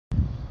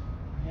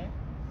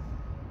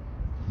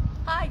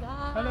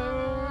guys!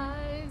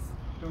 Hello!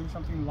 Doing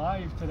something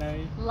live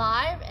today.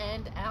 Live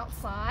and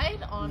outside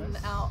on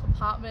our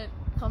apartment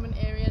common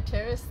area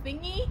terrace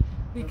thingy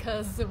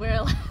because we're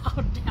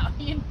allowed down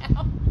here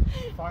now.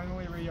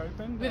 Finally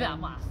reopened. Without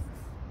masks.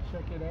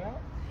 Check it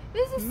out.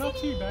 This is not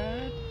too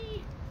bad.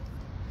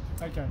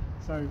 Okay,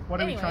 so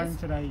what are we trying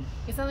today?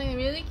 It's something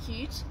really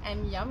cute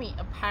and yummy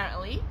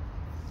apparently.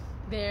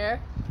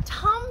 They're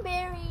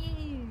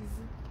TomBerries.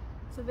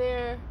 So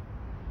they're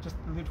just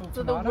little tomatoes?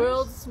 So the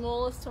world's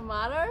smallest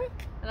tomato,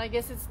 and I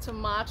guess it's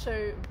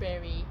tomato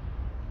berry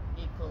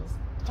equals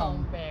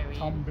TomBerry.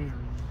 TomBerry.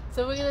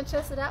 So we're going to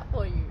test it out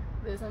for you.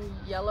 There's some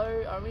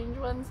yellow, orange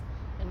ones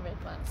and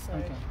red ones. So,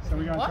 okay, so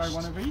we're going to try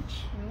one of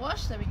each?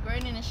 Washed, they've been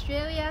grown in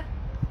Australia.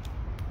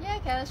 Yeah,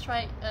 okay, let's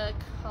try a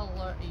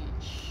colour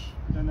each.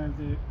 Don't know if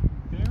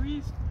they're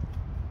berries?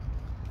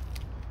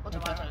 Or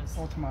tomatoes.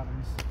 Or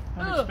tomatoes.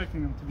 I'm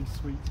expecting them to be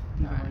sweet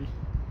either way.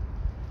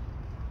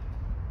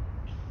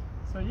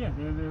 So yeah,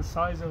 they're the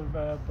size of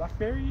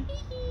blackberry.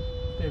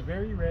 They're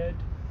very red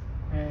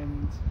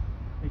and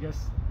I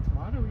guess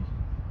tomatoey.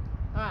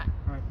 Alright.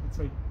 Alright, let's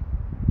see.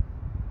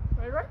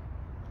 Right?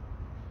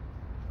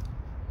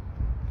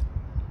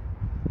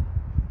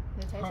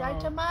 They taste like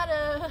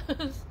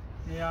tomatoes.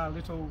 They are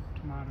little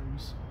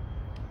tomatoes.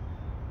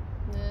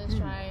 Let's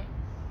try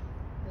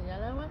the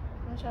yellow one.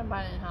 I'm going to try and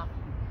bite it in half.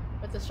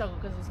 But it's a struggle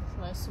because it's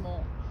so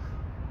small.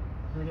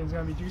 You reckon it's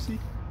going to be juicy?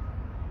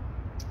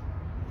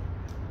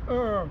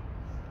 Oh,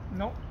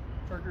 no.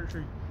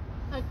 Trigger.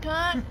 I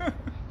can't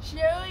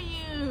show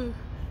you.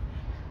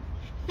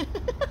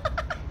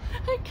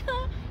 I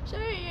can't show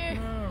you.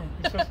 No,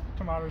 it's just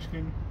tomato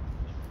skin.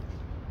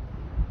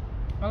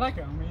 I like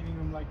it. I'm eating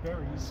them like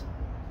berries.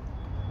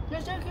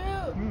 They're so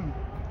cute.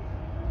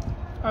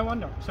 I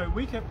wonder. So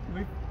we kept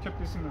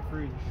this in the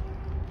fridge,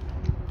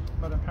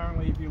 but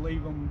apparently if you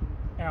leave them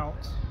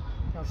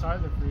outside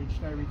of the fridge,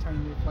 they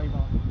retain their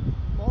flavour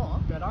more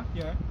better.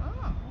 Yeah.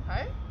 Oh,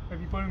 okay. If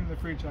you put them in the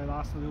fridge, they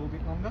last a little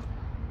bit longer.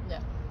 Yeah.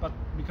 But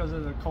because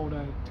of the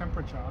colder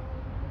temperature,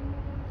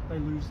 they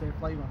lose their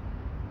flavour.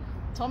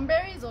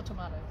 TomBerries or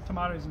tomatoes?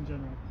 Tomatoes in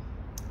general.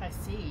 I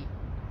see.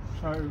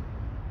 So.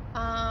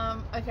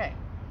 Okay.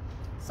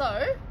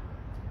 So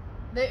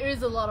there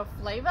is a lot of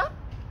flavour.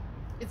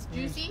 It's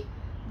juicy. Yes.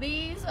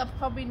 These are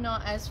probably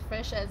not as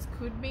fresh as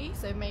could be,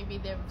 so maybe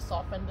they've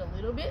softened a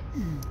little bit.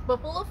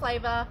 But full of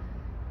flavour,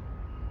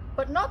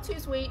 but not too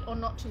sweet or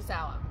not too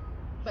sour.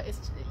 But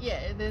it's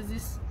there's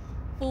this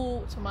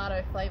full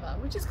tomato flavour,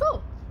 which is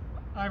cool.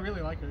 I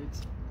really like it.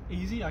 It's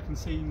easy. I can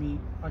see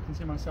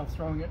myself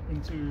throwing it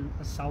into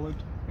a salad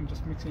and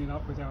just mixing it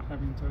up without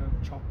having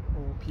to chop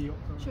or peel.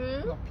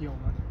 True. Not peel,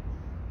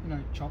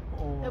 but chop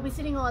or. They'll be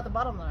sitting all at the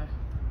bottom though.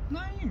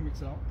 No, you can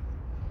mix it up.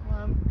 Well,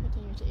 I'm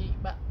continuing to eat,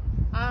 but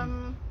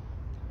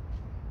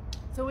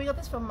so we got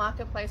this from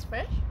Marketplace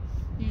Fresh,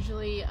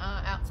 usually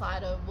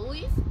outside of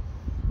Woolies,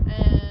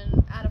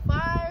 and out of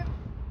 5,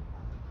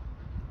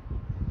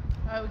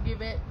 I would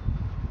give it,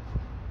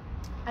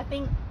 I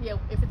think,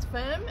 if it's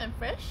firm and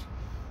fresh,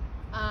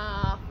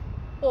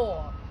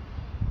 4.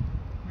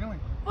 Really?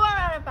 4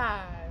 out of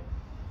 5.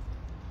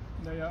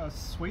 They are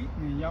sweet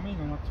and they're yummy.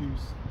 They're not too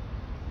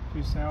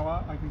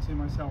sour. I can see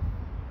myself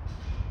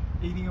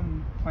eating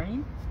them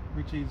plain,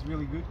 which is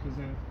really good because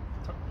they're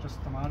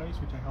just tomatoes,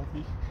 which are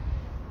healthy.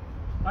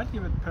 I'd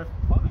give it a perfect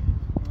 5.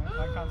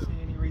 I can't see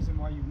any reason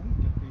why you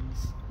wouldn't get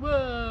these.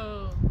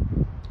 Whoa!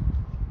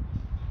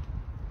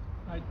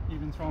 I'd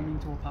even throw them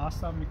into a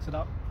pasta, mix it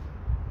up.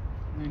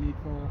 No need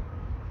for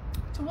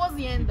towards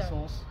the end though,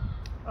 sauce,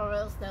 or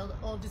else they'll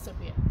all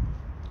disappear.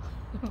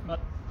 But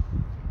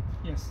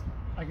yes,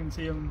 I can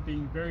see them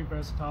being very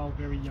versatile,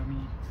 very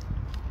yummy,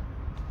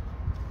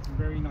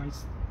 very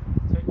nice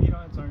to eat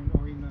on its own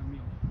or in a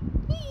meal.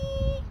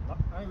 But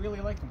I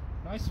really like them.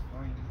 Nice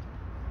find.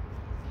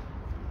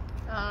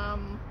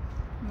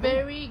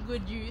 Very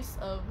good use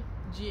of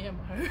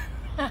GMO.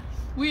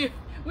 we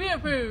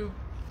approve.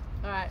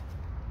 Alright.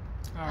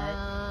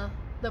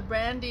 The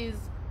brand is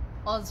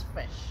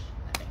Ozfresh,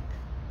 I think.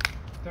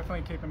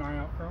 Definitely keep an eye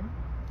out for them.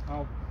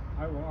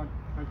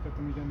 I'd get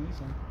them again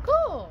easily.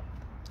 Cool.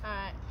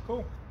 Alright.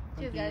 Cool.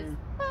 Cheers guys.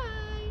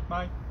 Bye.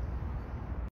 Bye.